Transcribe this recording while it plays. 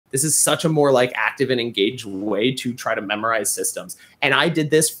This is such a more like active and engaged way to try to memorize systems. And I did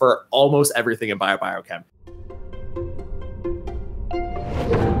this for almost everything in Biochem.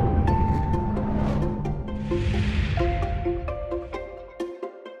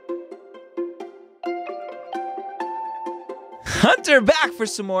 Hunter back for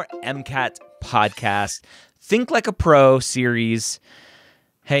some more MCAT podcast. Think Like a Pro series.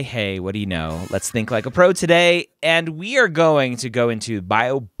 Hey, what do you know? Let's think like a pro today. And we are going to go into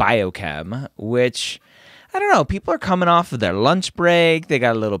Biochem, which, I don't know, people are coming off of their lunch break. They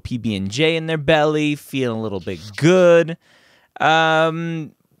got a little PB&J in their belly, feeling a little bit good.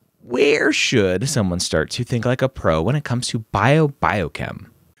 Where should someone start to think like a pro when it comes to Biochem?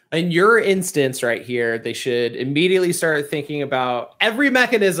 In your instance right here, they should immediately start thinking about every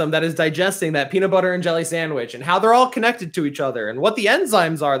mechanism that is digesting that peanut butter and jelly sandwich and how they're all connected to each other and what the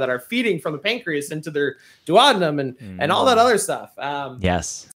enzymes are that are feeding from the pancreas into their duodenum and all that other stuff.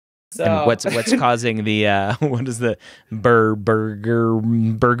 Yes. So and what's causing the what is the burgamy?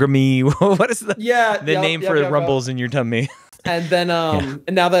 What is the name for rumbles in your tummy? And then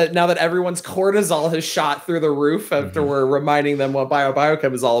and now that everyone's cortisol has shot through the roof after we're reminding them what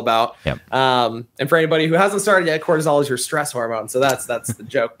Biochem is all about. Yep. And for anybody who hasn't started yet, cortisol is your stress hormone. So that's the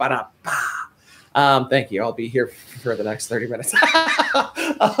joke. Thank you. I'll be here for the next 30 minutes.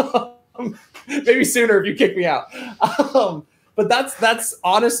 Maybe sooner if you kick me out. But that's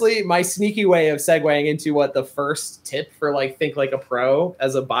honestly my sneaky way of segueing into what the first tip for like think like a pro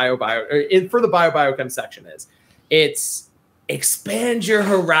as a for the Biochem section is. It's expand your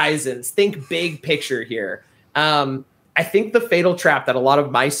horizons. Think big picture here. I think the fatal trap that a lot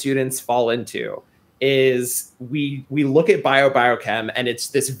of my students fall into is we look at Biochem and it's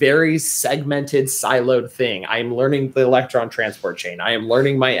this very segmented, siloed thing. I'm learning the electron transport chain. I am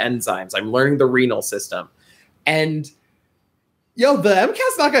learning my enzymes. I'm learning the renal system. And the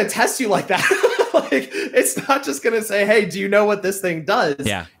MCAT's not going to test you like that. Like, it's not just going to say, hey, do you know what this thing does?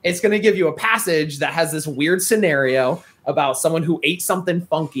 Yeah. It's going to give you a passage that has this weird scenario about someone who ate something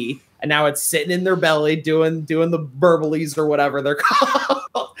funky and now it's sitting in their belly doing the burblies or whatever they're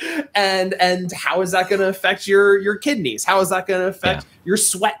called. And how is that going to affect your kidneys? How is that going to affect your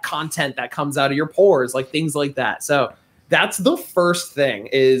sweat content that comes out of your pores? Like things like that. So that's the first thing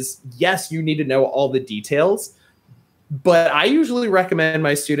is, yes, you need to know all the details. But I usually recommend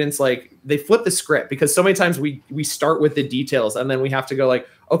my students, like, they flip the script because so many times we start with the details and then we have to go like,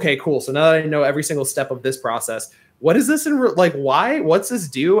 okay, cool. So now that I know every single step of this process, what is this like, why? What's this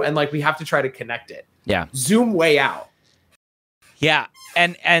do? And like, we have to try to connect it. Yeah. Zoom way out. Yeah.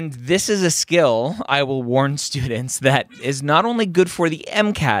 And this is a skill, I will warn students, that is not only good for the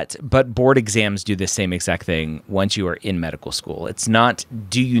MCAT, but board exams do the same exact thing once you are in medical school. It's not,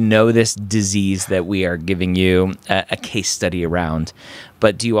 do you know this disease that we are giving you a case study around,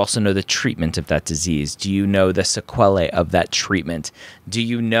 but do you also know the treatment of that disease? Do you know the sequelae of that treatment? Do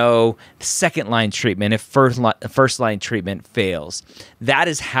you know second-line treatment if first-line treatment fails? That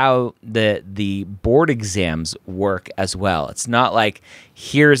is how the board exams work as well. It's not like,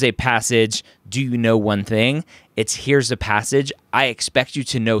 here's a passage, do you know one thing? It's here's a passage, I expect you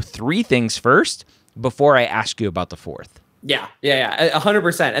to know 3 things first before I ask you about the 4th. Yeah,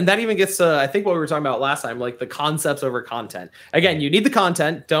 100%. And that even gets to, I think, what we were talking about last time, like the concepts over content. Again, you need the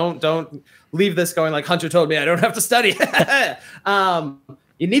content. Don't leave this going like Hunter told me I don't have to study.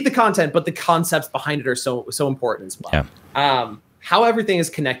 You need the content, but the concepts behind it are so important as well. Yeah. How everything is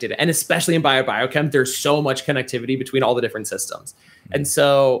connected, and especially in Biochem, there's so much connectivity between all the different systems. And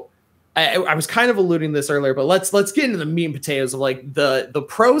so I was kind of alluding to this earlier, but let's get into the meat and potatoes of like the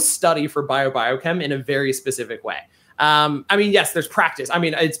pro study for Biochem in a very specific way. I mean, yes, there's practice. I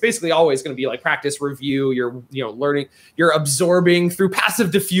mean, it's basically always going to be like practice, review. You're learning, you're absorbing through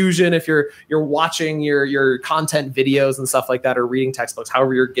passive diffusion. If you're watching your content videos and stuff like that, or reading textbooks,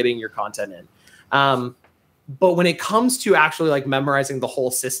 however you're getting your content in. But when it comes to actually like memorizing the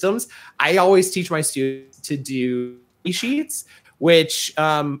whole systems, I always teach my students to do sheets, which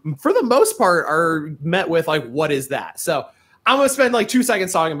for the most part are met with like, what is that? So I'm going to spend like 2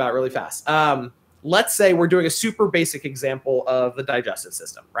 seconds talking about it really fast. Let's say we're doing a super basic example of the digestive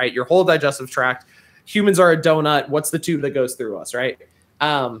system, right? Your whole digestive tract. Humans are a donut. What's the tube that goes through us, right?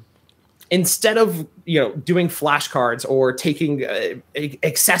 Instead of doing flashcards or taking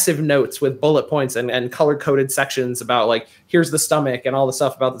excessive notes with bullet points and color-coded sections about like, here's the stomach and all the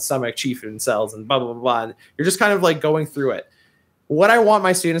stuff about the stomach, chief and cells and blah, blah, blah, blah. And you're just kind of like going through it. what I want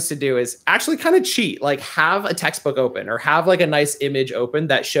my students to do is actually kind of cheat, like have a textbook open or have like a nice image open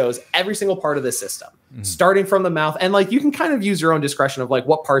that shows every single part of the system, starting from the mouth. And like, you can kind of use your own discretion of like,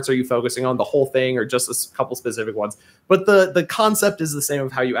 what parts are you focusing on, the whole thing or just a couple specific ones. But the concept is the same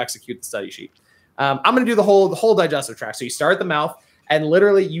of how you execute the study sheet. I'm going to do the whole digestive tract. So you start at the mouth and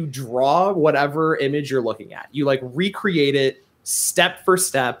literally you draw whatever image you're looking at. You like recreate it step for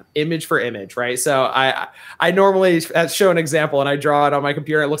step, image for image, right? So I normally show an example and I draw it on my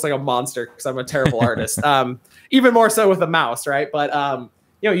computer. It looks like a monster because I'm a terrible artist. Even more so with a mouse, right? But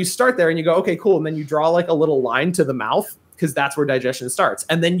you know, you start there and you go, okay, cool. And then you draw like a little line to the mouth because that's where digestion starts.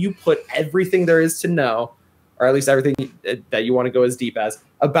 And then you put everything there is to know, or at least everything that you want to go as deep as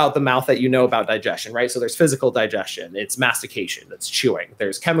about the mouth that you know about digestion, right? So there's physical digestion, it's mastication, that's chewing.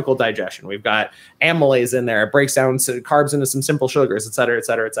 There's chemical digestion. We've got amylase in there. It breaks down carbs into some simple sugars, et cetera, et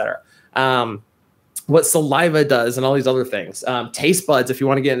cetera, et cetera. What saliva does and all these other things. Taste buds, if you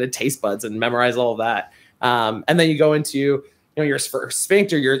want to get into taste buds and memorize all of that. And then you go into, you know, your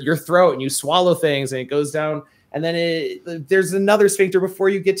sphincter, your throat, and you swallow things and it goes down. And then there's another sphincter before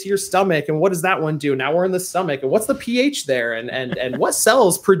you get to your stomach. And what does that one do? Now we're in the stomach. And what's the pH there? And what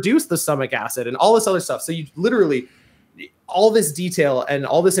cells produce the stomach acid and all this other stuff. So you literally, all this detail and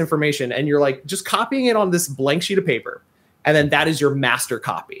all this information, and you're like just copying it on this blank sheet of paper. And then that is your master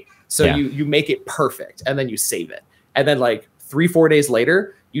copy. So you make it perfect and then you save it. And then like 3-4 days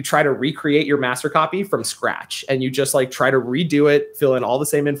later, you try to recreate your master copy from scratch and you just like try to redo it, fill in all the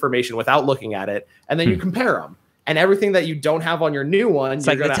same information without looking at it. And then you compare them. And everything that you don't have on your new one, it's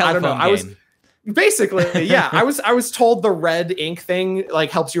you're like gonna, I don't know. I was basically, yeah, I was told the red ink thing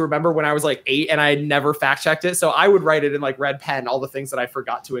like helps you remember when I was like 8 and I had never fact checked it. So I would write it in like red pen, all the things that I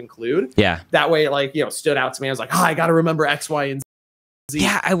forgot to include. Yeah. That way it like, you know, stood out to me. I was like, oh, I got to remember X, Y, and Z.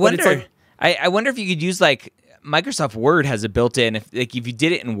 Yeah. I wonder, I wonder if you could use like, Microsoft Word has a built-in, if you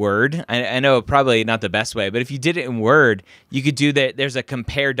did it in Word, I know probably not the best way, but if you did it in Word, you could do that. There's a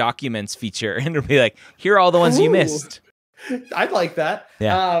compare documents feature and it'll be like, here are all the ones you missed. I'd like that.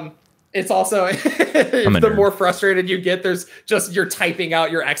 Yeah. It's also, the more frustrated you get, there's just, you're typing out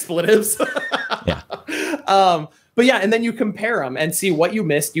your expletives. Yeah. But yeah, and then you compare them and see what you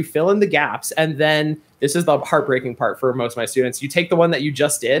missed. You fill in the gaps. And then this is the heartbreaking part for most of my students. You take the one that you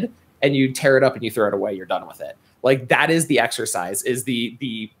just did and you tear it up and you throw it away. You're done with it. Like that is the exercise, is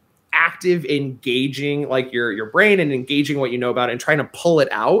the active engaging like your brain and engaging what you know about it and trying to pull it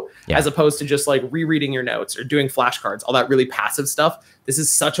out, as opposed to just like rereading your notes or doing flashcards, all that really passive stuff. This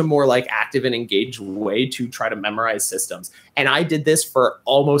is such a more like active and engaged way to try to memorize systems. And I did this for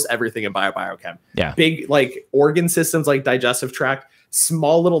almost everything in biochem. Yeah. Big like organ systems like digestive tract,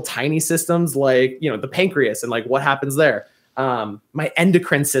 small little tiny systems like, you know, the pancreas and like what happens there. My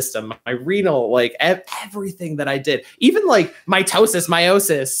endocrine system, my renal, like everything that I did, even like mitosis,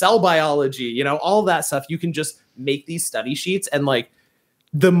 meiosis, cell biology, you know, all that stuff. You can just make these study sheets, and like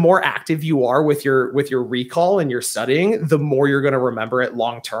the more active you are with your recall and your studying, the more you're going to remember it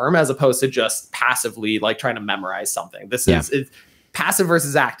long term, as opposed to just passively like trying to memorize something. This is it's passive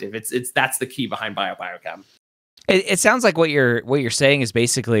versus active. That's the key behind biochem. It sounds like what you're saying is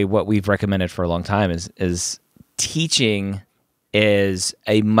basically what we've recommended for a long time is teaching is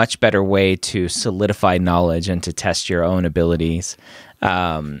a much better way to solidify knowledge and to test your own abilities.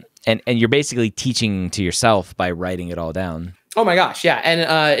 And you're basically teaching to yourself by writing it all down. Oh my gosh. Yeah. And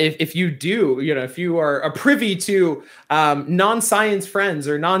if you do, you know, if you are privy to non-science friends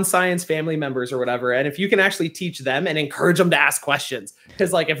or non-science family members or whatever, and if you can actually teach them and encourage them to ask questions,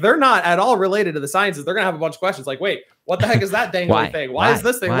 because like if they're not at all related to the sciences, they're going to have a bunch of questions like, wait, what the heck is that dangling thing? Why is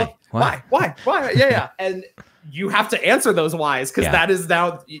this thing? Why? Yeah. And you have to answer those whys, because that is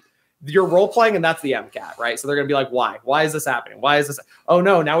now you're role playing, and that's the MCAT, right? So they're going to be like, why? Why is this happening? Why is this? Oh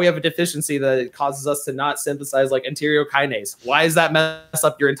no, now we have a deficiency that causes us to not synthesize like enterokinase. Why does that mess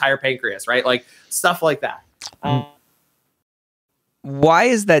up your entire pancreas, right? Like stuff like that. Why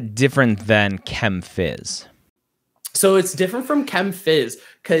is that different than Chem Phys? So it's different from Chem Phys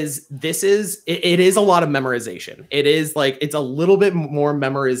because it is a lot of memorization. It is like, it's a little bit more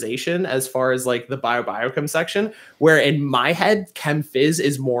memorization as far as like the biochem section, where in my head, Chem Phys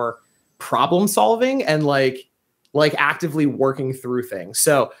is more problem solving and like actively working through things.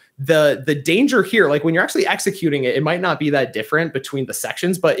 So the danger here, like when you're actually executing it, it might not be that different between the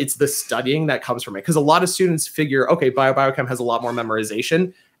sections, but it's the studying that comes from it. Because a lot of students figure, okay, biochem has a lot more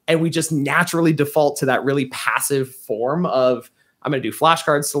memorization. And we just naturally default to that really passive form of, I'm going to do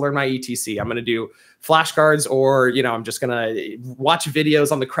flashcards to learn my ETC. I'm going to do flashcards, or, you know, I'm just going to watch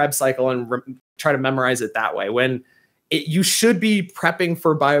videos on the Krebs cycle and try to memorize it that way. When you should be prepping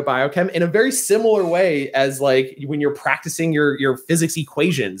for biochem in a very similar way as like when you're practicing your physics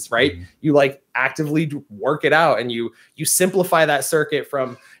equations, right? You like actively work it out and you simplify that circuit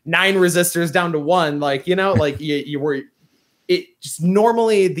from 9 resistors down to 1. Like, you know, like it just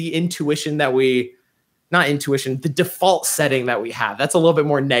normally the the default setting that we have, that's a little bit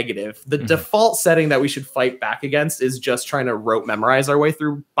more negative. The default setting that we should fight back against is just trying to rote memorize our way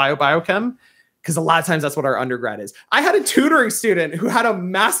through biochem. Because a lot of times that's what our undergrad is. I had a tutoring student who had a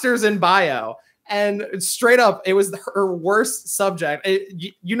master's in bio, and straight up, it was her worst subject.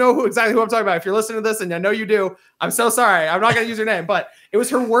 You know exactly who I'm talking about. If you're listening to this, and I know you do, I'm so sorry. I'm not going to use your name, but it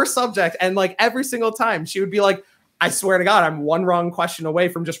was her worst subject. And like every single time she would be like, I swear to God, I'm one wrong question away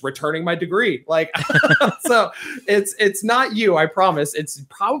from just returning my degree. Like, so it's not you, I promise. It's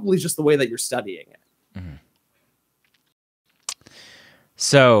probably just the way that you're studying it.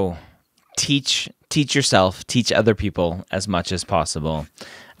 So teach yourself, teach other people as much as possible.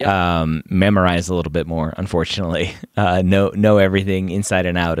 Yep. Memorize a little bit more, unfortunately. Know everything inside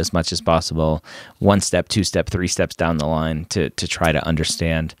and out as much as possible. 1 step, 2 step, 3 steps down the line to try to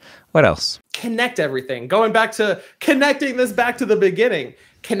understand. What else? Connect everything. Going back to connecting this back to the beginning.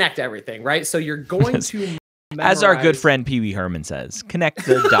 Connect everything, right? So you're going to memorize. As our good friend Pee Wee Herman says, connect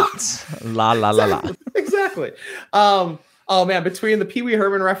the dots. La la la la. Exactly. Oh man, between the Pee Wee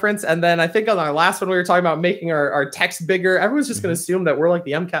Herman reference and then I think on our last one we were talking about making our text bigger, everyone's just going to assume that we're like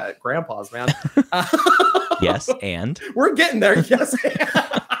the MCAT grandpas, man. Yes, and? We're getting there. Yes, and.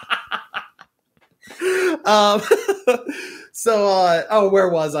 Where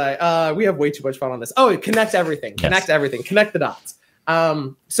was I? We have way too much fun on this. Oh, connect everything. Connect everything. Connect the dots.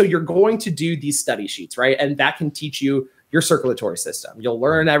 So you're going to do these study sheets, right? And that can teach you your circulatory system. You'll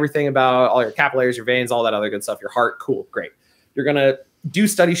learn everything about all your capillaries, your veins, all that other good stuff. Your heart, cool, great. You're going to do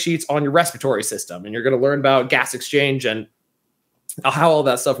study sheets on your respiratory system, and you're going to learn about gas exchange and how all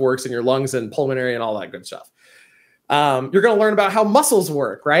that stuff works in your lungs and pulmonary and all that good stuff. You're going to learn about how muscles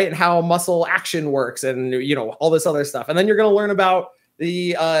work, right? And how muscle action works and, you know, all this other stuff. And then you're going to learn about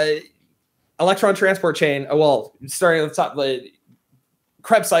the electron transport chain. Well, starting at the top, the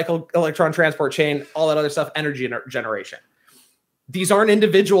Krebs cycle, electron transport chain, all that other stuff, energy generation. These aren't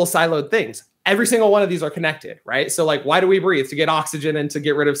individual siloed things. Every single one of these are connected, right? So like, why do we breathe? To get oxygen and to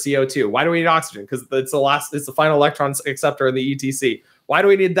get rid of CO2. Why do we need oxygen? Because it's the final electron acceptor in the ETC. Why do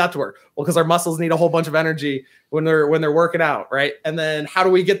we need that to work? Well, because our muscles need a whole bunch of energy when they're working out, right? And then how do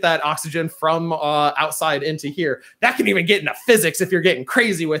we get that oxygen from outside into here? That can even get into physics if you're getting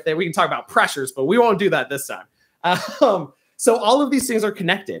crazy with it. We can talk about pressures, but we won't do that this time. So all of these things are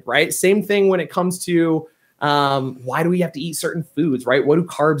connected, right? Same thing when it comes to why do we have to eat certain foods, right? What do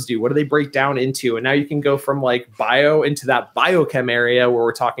carbs do? What do they break down into? And now you can go from like bio into that biochem area where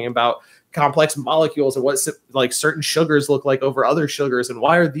we're talking about complex molecules and what like certain sugars look like over other sugars and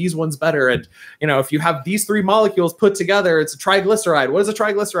why are these ones better? And, you know, if you have these 3 molecules put together, it's a triglyceride. What does a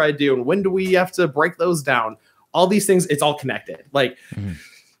triglyceride do? And when do we have to break those down? All these things, it's all connected. Like,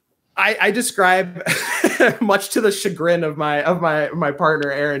 I describe, much to the chagrin of my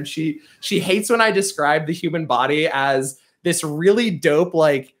partner Erin, she hates when I describe the human body as this really dope,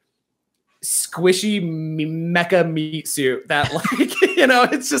 like squishy mecha meat suit that, like, you know,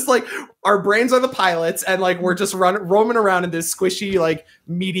 it's just like our brains are the pilots and like we're just roaming around in this squishy, like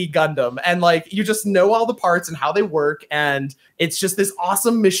meaty Gundam, and like you just know all the parts and how they work, and it's just this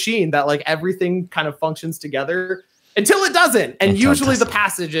awesome machine that like everything kind of functions together. Until it doesn't. And usually the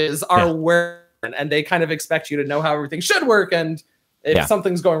passages are where, and they kind of expect you to know how everything should work. And if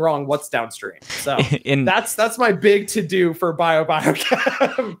something's going wrong, what's downstream? So that's my big to-do for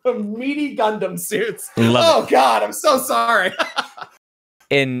biochem. Meaty Gundam suits. God, I'm so sorry.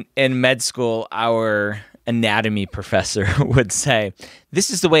 In med school, our anatomy professor would say, this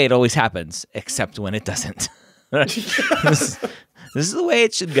is the way it always happens, except when it doesn't. This is the way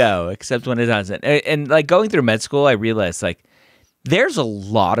it should go, except when it doesn't. And like going through med school, I realized like there's a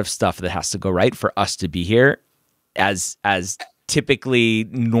lot of stuff that has to go right for us to be here as typically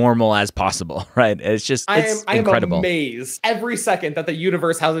normal as possible, right? It's just, it's incredible. I'm amazed every second that the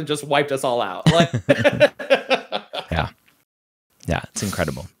universe hasn't just wiped us all out. Like Yeah, it's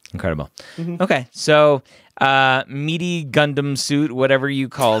incredible. Incredible. Okay, so meaty Gundam suit, whatever you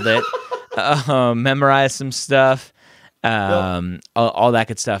called it, memorize some stuff. All that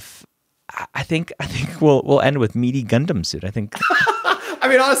good stuff. I think we'll end with meaty Gundam suit. I think. I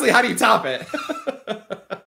mean, honestly, how do you top it?